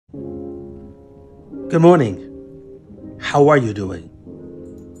Good morning. How are you doing?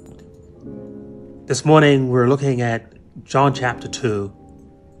 This morning we're looking at John chapter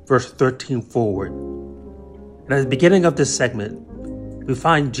 2, verse 13 forward. And at the beginning of this segment, we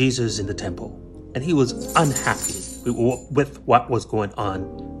find Jesus in the temple, and he was unhappy with what was going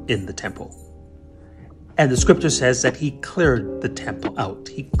on in the temple. And the scripture says that he cleared the temple out.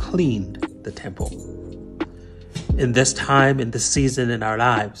 He cleaned the temple. In this time, in this season in our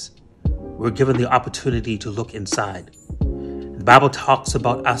lives, we're given the opportunity to look inside. The Bible talks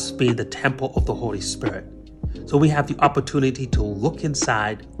about us being the temple of the Holy Spirit. So we have the opportunity to look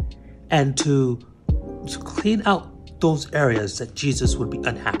inside and to clean out those areas that Jesus would be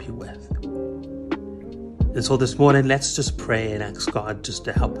unhappy with. And so this morning, let's just pray and ask God just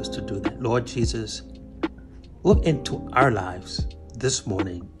to help us to do that. Lord Jesus, look into our lives this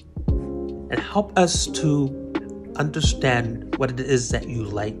morning and help us to understand what it is that you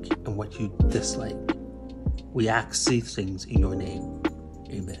like and what you dislike. We ask these things in your name.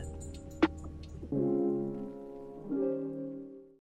 Amen.